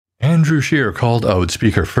Andrew Scheer called out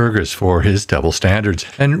Speaker Fergus for his double standards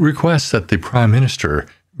and requests that the Prime Minister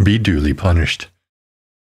be duly punished.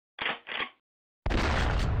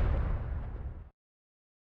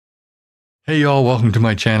 Hey y'all, welcome to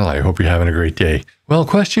my channel. I hope you're having a great day. Well,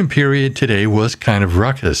 question period today was kind of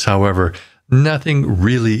ruckus. However, nothing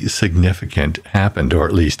really significant happened, or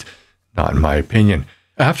at least not in my opinion.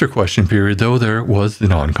 After question period, though, there was the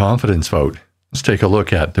non-confidence vote. Let's take a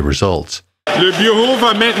look at the results. Le bureau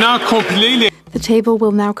va maintenant compiler les... The table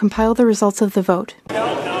will now compile the results of the vote.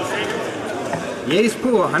 Yeas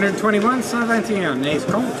pour 121, 121. Nays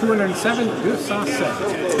contre 207,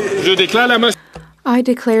 207. Je déclare la motion. I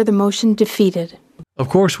declare the motion defeated. Of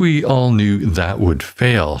course, we all knew that would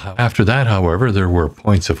fail. After that, however, there were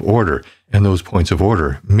points of order, and those points of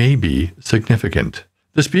order may be significant.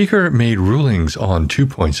 The Speaker made rulings on 2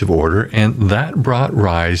 points of order, and that brought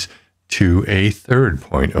rise to a third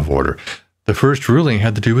point of order. The first ruling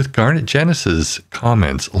had to do with Garnet Genesis's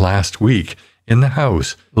comments last week in the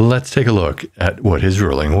House. Let's take a look at what his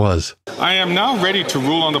ruling was. I am now ready to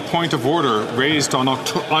rule on the point of order raised on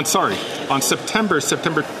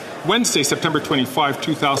Wednesday, September 25,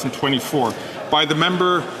 2024, by the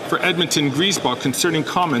member for Edmonton Griesbach concerning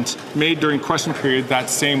comments made during question period that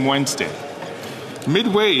same Wednesday.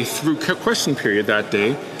 Midway through question period that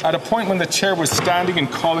day, at a point when the chair was standing and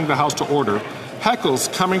calling the House to order,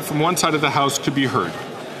 heckles coming from one side of the House could be heard.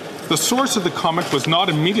 The source of the comment was not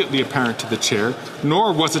immediately apparent to the chair,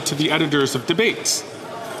 nor was it to the editors of debates,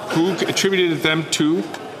 who attributed them to,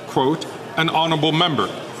 quote, an honourable member,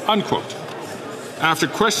 unquote. After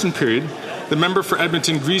question period, the member for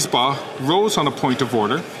Edmonton Griesbach rose on a point of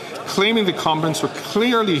order, claiming the comments were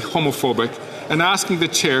clearly homophobic and asking the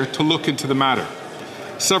chair to look into the matter.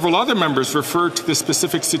 Several other members referred to the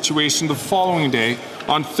specific situation the following day,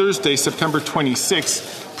 on Thursday, September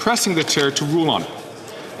 26, pressing the chair to rule on it.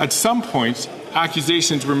 At some point,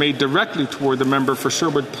 accusations were made directly toward the member for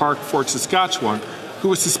Sherwood Park, Fort Saskatchewan, who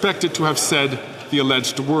was suspected to have said the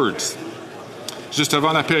alleged words. Juste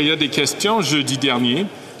avant la période des questions, jeudi dernier,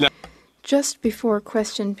 Just before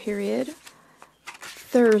question period,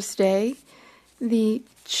 Thursday, the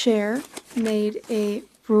chair made a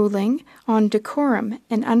ruling on decorum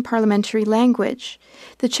and unparliamentary language.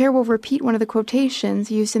 The chair will repeat one of the quotations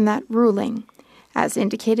used in that ruling, as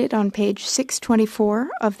indicated on page 624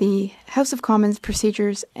 of the House of Commons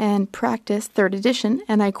Procedures and Practice, 3rd edition,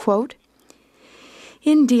 and I quote,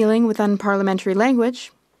 "In dealing with unparliamentary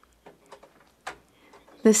language,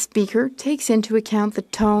 the Speaker takes into account the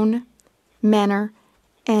tone, manner,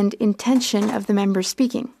 and intention of the member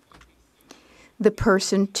speaking, the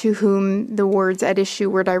person to whom the words at issue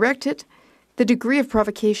were directed, the degree of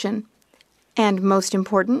provocation, and, most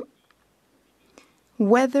important,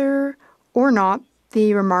 whether or not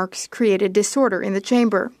the remarks created disorder in the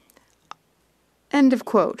chamber." End of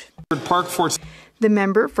quote. The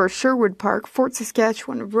member for Sherwood Park, Fort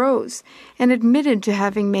Saskatchewan, rose and admitted to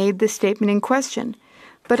having made the statement in question,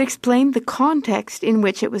 but explained the context in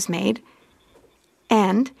which it was made,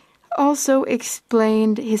 and also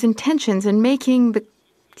explained his intentions in making the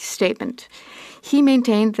statement. He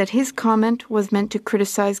maintained that his comment was meant to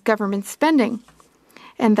criticize government spending,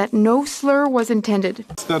 and that no slur was intended.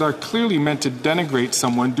 That are clearly meant to denigrate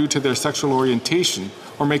someone due to their sexual orientation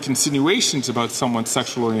or make insinuations about someone's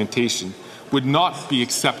sexual orientation would not be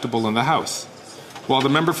acceptable in the House. While the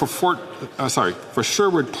member for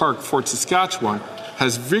Sherwood Park, Fort Saskatchewan,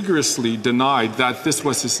 has vigorously denied that this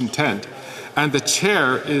was his intent, and the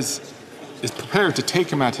chair is prepared to take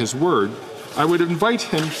him at his word, I would invite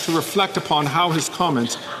him to reflect upon how his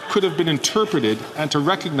comments could have been interpreted and to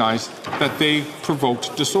recognize that they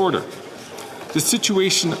provoked disorder. The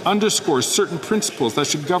situation underscores certain principles that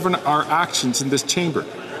should govern our actions in this chamber.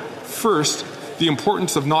 First, the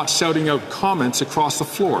importance of not shouting out comments across the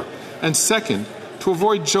floor, and second, to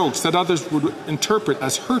avoid jokes that others would interpret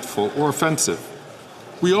as hurtful or offensive.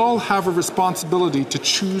 We all have a responsibility to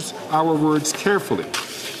choose our words carefully.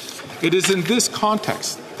 It is in this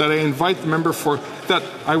context that I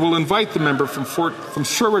will invite the member from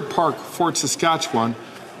Sherwood Park, Fort Saskatchewan,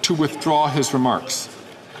 to withdraw his remarks,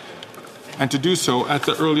 and to do so at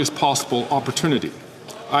the earliest possible opportunity.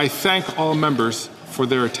 I thank all members for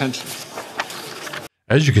their attention.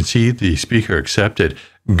 As you can see, the Speaker accepted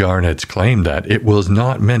Garnet's claim that it was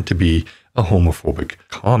not meant to be a homophobic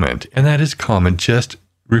comment, and that his comment just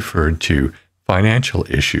referred to financial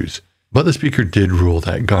issues. But the Speaker did rule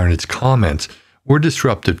that Garnet's comments were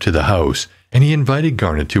disruptive to the House, and he invited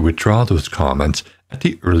Garnet to withdraw those comments at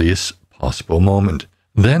the earliest possible moment.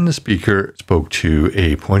 Then the Speaker spoke to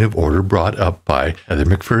a point of order brought up by Heather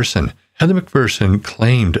McPherson. Heather McPherson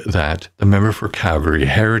claimed that the member for Calgary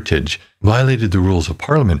Heritage violated the rules of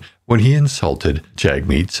Parliament when he insulted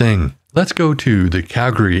Jagmeet Singh. Let's go to the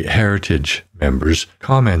Calgary Heritage members'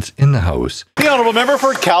 comments in the House. The Honourable Member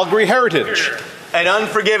for Calgary Heritage. An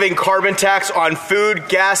unforgiving carbon tax on food,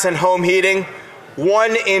 gas and home heating.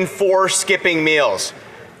 1 in 4 skipping meals.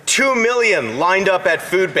 2 million lined up at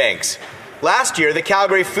food banks. Last year, the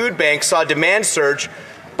Calgary Food Bank saw demand surge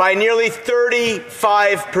by nearly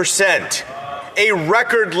 35%, a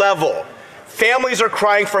record level. Families are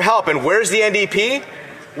crying for help, and where's the NDP?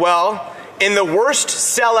 Well, in the worst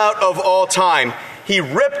sellout of all time, he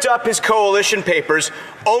ripped up his coalition papers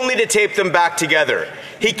only to tape them back together.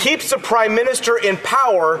 He keeps the Prime Minister in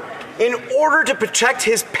power in order to protect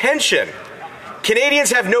his pension.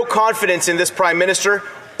 Canadians have no confidence in this Prime Minister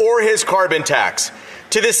or his carbon tax.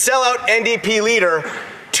 To this sellout NDP leader,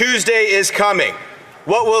 Tuesday is coming.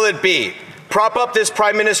 What will it be? Prop up this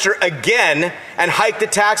Prime Minister again and hike the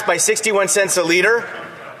tax by 61 cents a litre?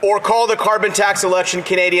 Or call the carbon tax election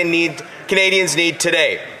Canadians need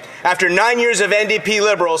today? After 9 years of NDP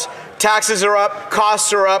Liberals, taxes are up,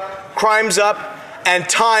 costs are up, crime's up, and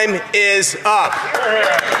time is up.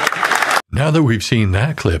 Now that we've seen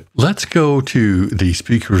that clip, let's go to the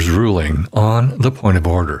Speaker's ruling on the point of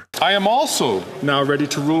order. I am also now ready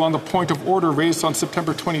to rule on the point of order raised on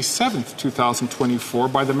September 27th, 2024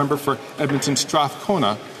 by the member for Edmonton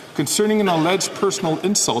Strathcona concerning an alleged personal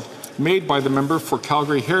insult made by the member for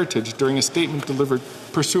Calgary Heritage during a statement delivered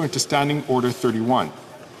pursuant to Standing Order 31.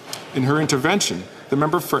 In her intervention, the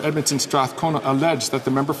member for Edmonton Strathcona alleged that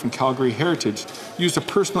the member from Calgary Heritage used a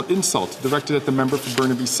personal insult directed at the member for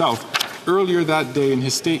Burnaby South earlier that day in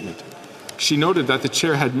his statement. She noted that the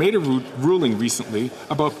chair had made a ruling recently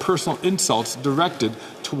about personal insults directed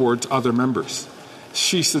towards other members.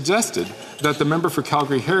 She suggested that the member for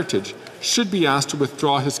Calgary Heritage should be asked to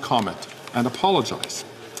withdraw his comment and apologize.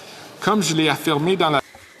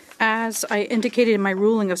 As I indicated in my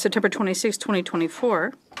ruling of September 26,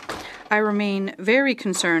 2024, I remain very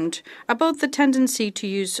concerned about the tendency to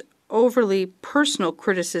use overly personal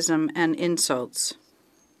criticism and insults.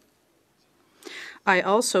 I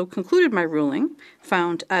also concluded my ruling,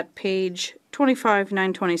 found at page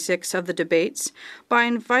 25-926 of the debates, by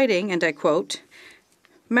inviting, and I quote,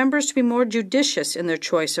 members to be more judicious in their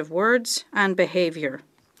choice of words and behaviour.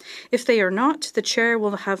 If they are not, the chair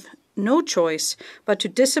will have no choice but to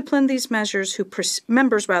discipline these members who persist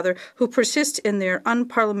in their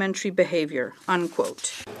unparliamentary behaviour,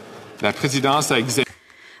 unquote. The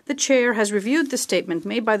chair has reviewed the statement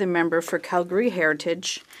made by the member for Calgary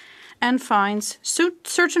Heritage and finds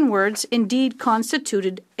certain words indeed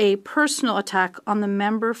constituted a personal attack on the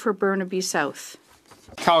member for Burnaby South.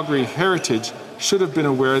 Calgary Heritage should have been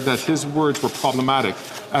aware that his words were problematic,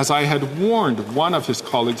 as I had warned one of his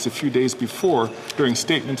colleagues a few days before during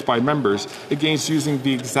statements by members against using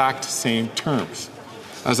the exact same terms.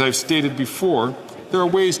 As I've stated before, there are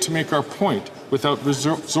ways to make our point without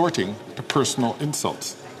resorting to personal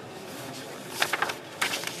insults.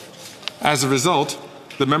 As a result,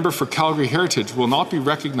 the member for Calgary Heritage will not be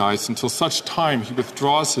recognized until such time he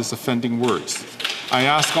withdraws his offending words.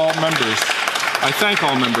 I thank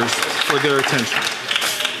all members for their attention.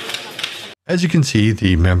 As you can see,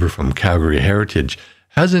 the member from Calgary Heritage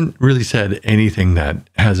hasn't really said anything that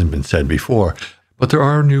hasn't been said before, but there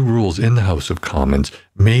are new rules in the House of Commons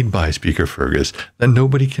made by Speaker Fergus that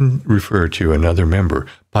nobody can refer to another member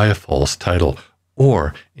by a false title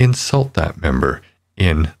or insult that member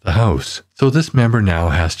in the House. So this member now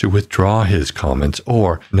has to withdraw his comments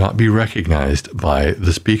or not be recognized by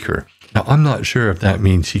the Speaker. Now, I'm not sure if that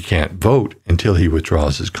means he can't vote until he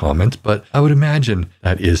withdraws his comments, but I would imagine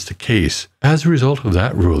that is the case. As a result of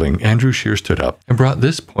that ruling, Andrew Scheer stood up and brought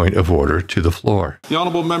this point of order to the floor. The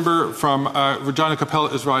honourable member from Regina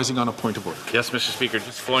Capella is rising on a point of order. Yes, Mr. Speaker,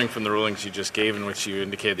 just flowing from the rulings you just gave in which you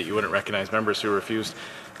indicated that you wouldn't recognize members who refused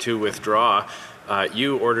to withdraw,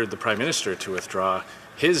 you ordered the Prime Minister to withdraw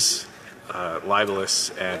his libelous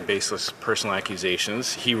and baseless personal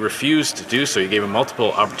accusations. He refused to do so. You gave him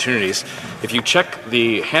multiple opportunities. If you check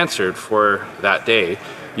the Hansard for that day,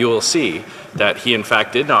 you will see that he in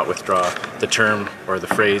fact did not withdraw the term or the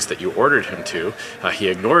phrase that you ordered him to. He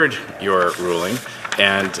ignored your ruling,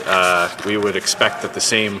 and we would expect that the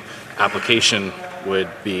same application would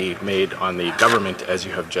be made on the government as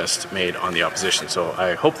you have just made on the opposition. So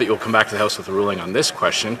I hope that you'll come back to the House with a ruling on this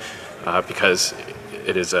question because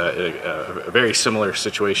it is a very similar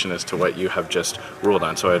situation as to what you have just ruled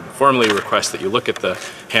on. So I'd formally request that you look at the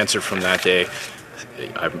Hansard from that day.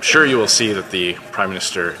 I'm sure you will see that the Prime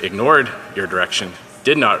Minister ignored your direction,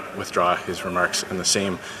 did not withdraw his remarks, and the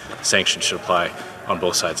same sanction should apply on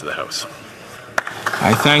both sides of the House.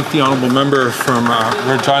 I thank the honourable member from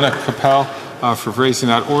Regina Capel for raising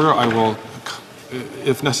that order. I will,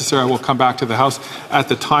 if necessary, I will come back to the House. At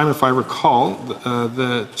the time, if I recall,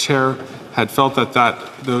 the chair had felt that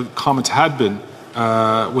the comments had been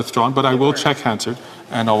withdrawn, but I will check Hansard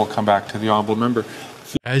and I will come back to the honourable member.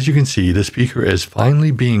 As you can see, the Speaker is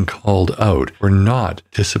finally being called out for not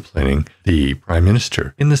disciplining the Prime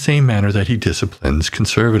Minister in the same manner that he disciplines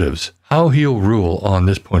Conservatives. How he'll rule on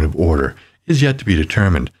this point of order is yet to be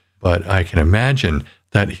determined, but I can imagine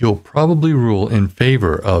that he'll probably rule in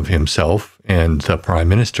favor of himself and the Prime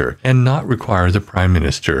Minister and not require the Prime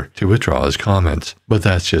Minister to withdraw his comments. But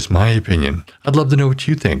that's just my opinion. I'd love to know what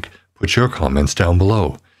you think. Put your comments down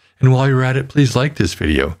below. And while you're at it, please like this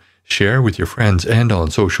video, share with your friends and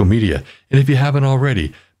on social media. And if you haven't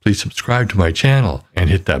already, please subscribe to my channel and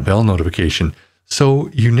hit that bell notification so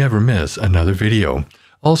you never miss another video.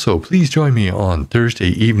 Also, please join me on Thursday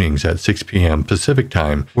evenings at 6 p.m. Pacific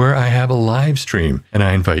time, where I have a live stream, and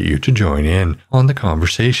I invite you to join in on the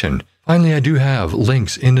conversation. Finally, I do have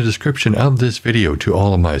links in the description of this video to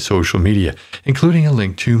all of my social media, including a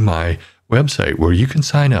link to my website where you can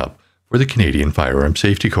sign up for the Canadian Firearm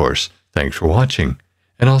Safety course. Thanks for watching,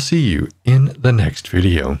 and I'll see you in the next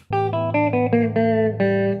video.